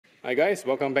Hi guys,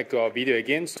 welcome back to our video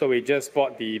again. So we just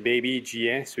bought the Baby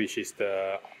GS, which is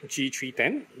the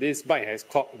G310. This bike has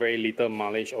clocked very little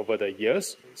mileage over the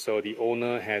years. So the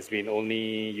owner has been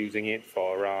only using it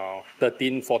for around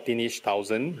 13-14-ish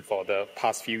thousand for the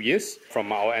past few years.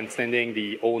 From our understanding,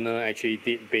 the owner actually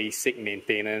did basic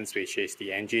maintenance, which is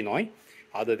the engine oil.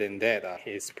 Other than that,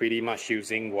 he's pretty much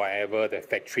using whatever the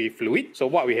factory fluid. So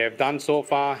what we have done so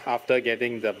far after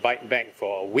getting the bike back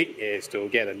for a week is to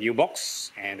get a new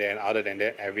box. And then other than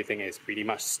that, everything is pretty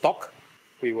much stock.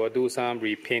 We will do some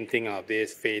repainting of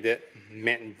this faded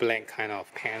matte black kind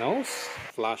of panels,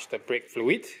 flush the brake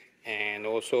fluid, and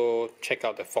also check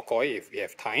out the fork oil if we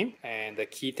have time. And the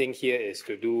key thing here is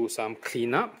to do some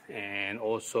cleanup and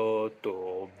also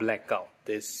to black out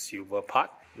this silver part,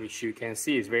 which you can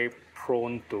see is very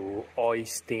prone to oil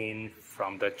stain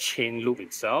from the chain loop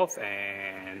itself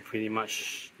and pretty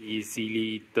much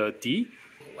easily dirty.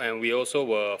 And we also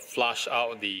will flush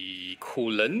out the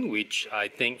coolant, which I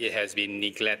think it has been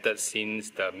neglected since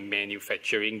the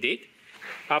manufacturing date.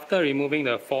 After removing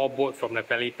the 4 bolts from the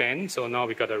belly pan, so now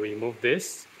we got to remove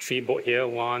this 3 bolts here,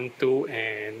 1, 2,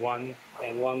 and one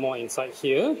more inside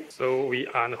here. So we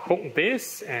unhook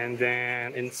this, and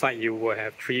then inside you will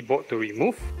have 3 bolts to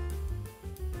remove.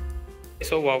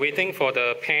 So while waiting for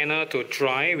the panel to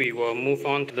dry, we will move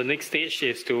on to the next stage,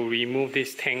 is to remove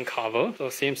this tank cover. So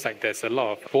it seems like there's a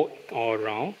lot of bolt all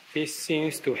around. This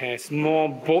seems to have more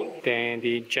bolt than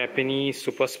the Japanese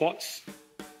Super Sports.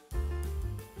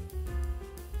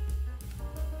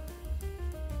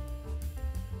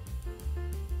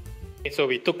 So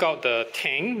we took out the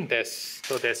tank.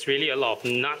 There's really a lot of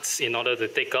nuts in order to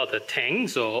take out the tank.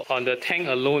 So on the tank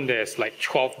alone, there's like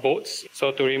 12 bolts.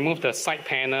 So to remove the side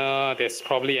panel, there's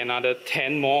probably another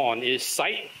 10 more on each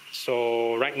side.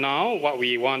 So right now, what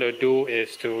we want to do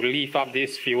is to lift up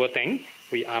this fuel tank.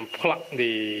 We unplug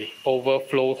the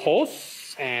overflow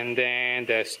hose, and then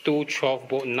there's 2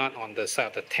 12-bolt nuts on the side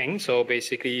of the tank. So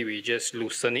basically, we just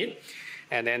loosen it,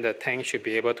 and then the tank should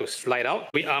be able to slide out.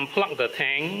 We unplug the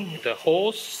tank, the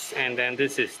hose, and then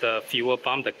this is the fuel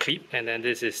pump, the clip, and then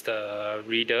this is the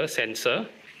reader sensor.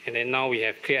 And then now we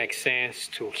have clear access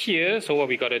to here. So what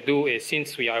we got to do is,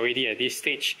 since we are already at this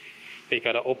stage, we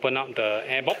got to open up the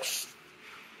air box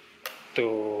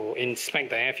to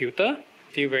inspect the air filter.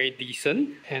 Feel very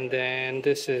decent. And then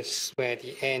this is where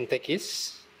the air intake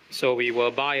is. So we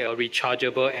will buy a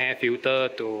rechargeable air filter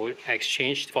to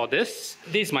exchange for this.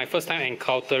 This is my first time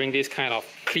encountering this kind of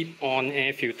clip-on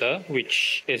air filter,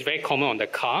 which is very common on the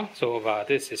car. So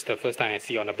this is the first time I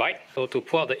see on the bike. So to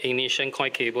pull out the ignition coil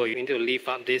cable, you need to lift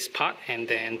up this part and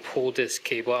then pull this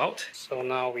cable out. So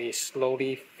now we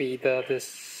slowly feather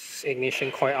this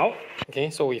ignition coil out.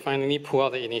 Okay, so we finally pull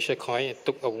out the ignition coil. It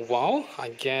took a while, I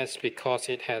guess, because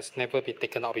it has never been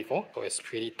taken out before, so it's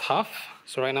pretty tough.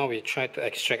 So right now we try to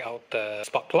extract out the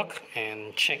spark plug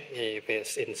and check if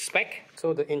it's in spec.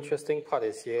 So the interesting part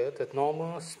is here, the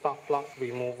normal spark plug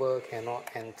remover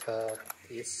cannot enter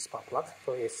this spark plug.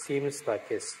 So it seems like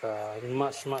it's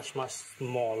much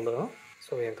smaller.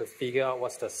 So we have to figure out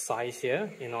what's the size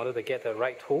here in order to get the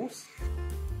right tools.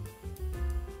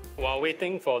 While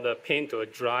waiting for the paint to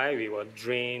dry, we will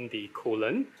drain the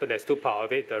coolant. So there's 2 parts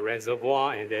of it, the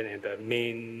reservoir and then the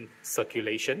main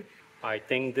circulation. I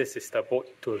think this is the bolt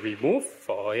to remove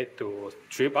for it to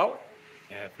drip out.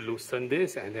 We have loosened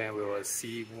this, and then we will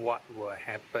see what will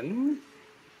happen.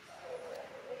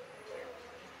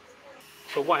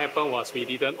 So what happened was we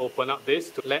didn't open up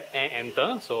this to let air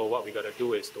enter. So what we got to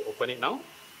do is to open it now.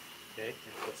 Okay,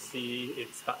 you can see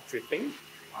it start dripping.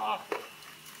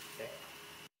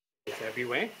 It's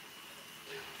everywhere.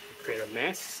 Create a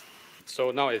mess.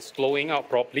 So now it's flowing out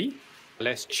properly.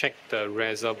 Let's check the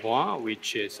reservoir,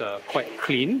 which is quite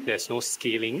clean. There's no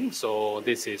scaling, so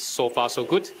this is so far so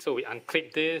good. So we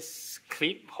unclip this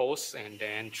clip hose and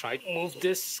then try to move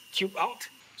this tube out.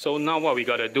 So now what we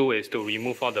got to do is to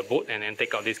remove all the bolt and then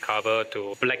take out this cover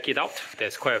to black it out.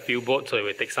 There's quite a few bolts, so it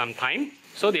will take some time.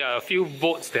 So there are a few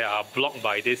bolts that are blocked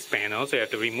by this panel, so you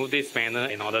have to remove this panel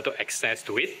in order to access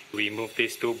to it. Remove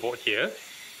these 2 bolts here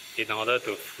in order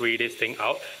to free this thing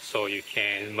out, so you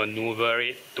can maneuver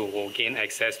it to gain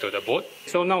access to the bolt.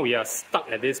 So now we are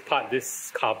stuck at this part.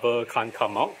 This cover can't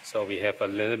come out, so we have a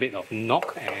little bit of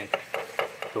knock, and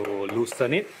to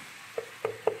loosen it,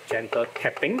 gentle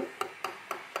tapping,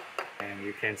 and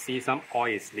you can see some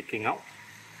oil is leaking out.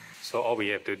 So all we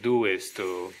have to do is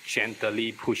to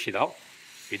gently push it out.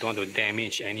 We don't want to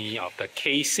damage any of the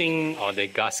casing or the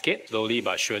gasket, slowly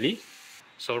but surely.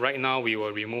 So right now we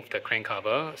will remove the crank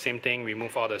cover. Same thing,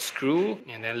 remove all the screw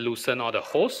and then loosen all the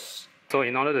hose. So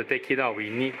in order to take it out, we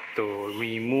need to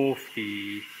remove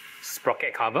the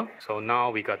sprocket cover. So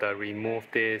now we gotta remove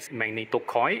this magneto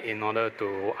coil in order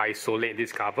to isolate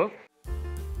this cover.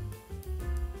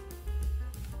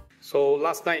 So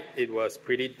last night it was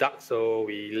pretty dark, so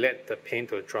we let the paint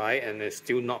to dry, and it's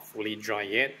still not fully dry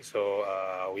yet.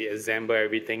 So we assemble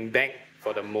everything back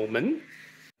for the moment.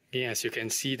 As you can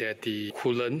see that the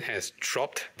coolant has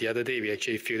dropped. The other day we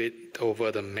actually filled it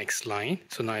over the max line.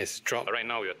 So now it's dropped. Right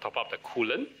now we'll top up the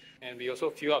coolant. And we also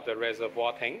fill up the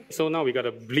reservoir tank. So now we got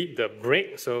to bleed the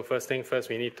brake. So first thing first,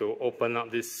 we need to open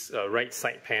up this right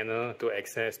side panel to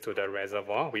access to the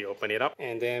reservoir. We open it up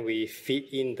and then we feed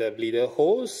in the bleeder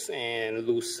hose and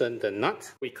loosen the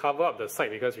nut. We cover up the side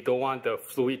because we don't want the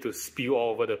fluid to spill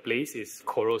all over the place. It's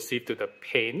corrosive to the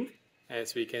paint.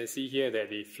 As we can see here that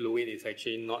the fluid is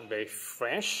actually not very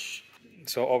fresh.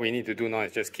 So all we need to do now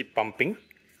is just keep pumping.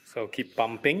 So keep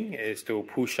pumping is to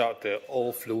push out the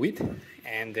old fluid,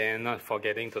 and then not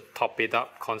forgetting to top it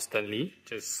up constantly.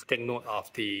 Just take note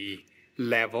of the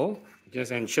level.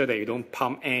 Just ensure that you don't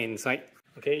pump air inside.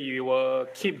 Okay, you will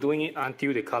keep doing it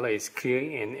until the color is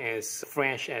clear and as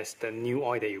fresh as the new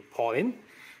oil that you pour in,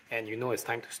 and you know it's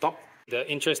time to stop. The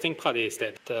interesting part is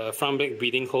that the front brake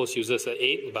bleeding hose uses an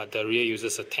 8, but the rear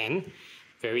uses a 10.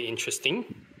 Very interesting.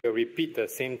 We'll repeat the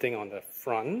same thing on the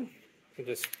front. You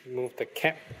just move the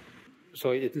cap.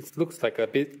 So it looks like a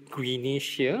bit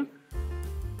greenish here.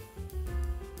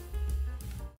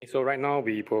 So right now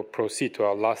we will proceed to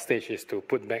our last stage, is to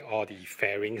put back all the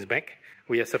fairings back.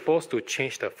 We are supposed to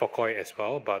change the fork oil as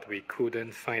well, but we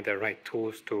couldn't find the right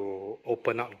tools to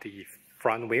open up the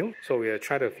front wheel. So we'll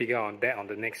try to figure out that on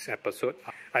the next episode.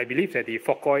 I believe that the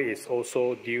fork oil is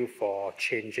also due for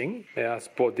changing. Let us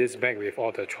put this back with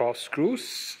all the 12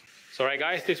 screws. So alright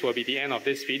guys, this will be the end of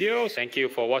this video. Thank you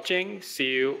for watching.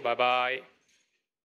 See you. Bye bye.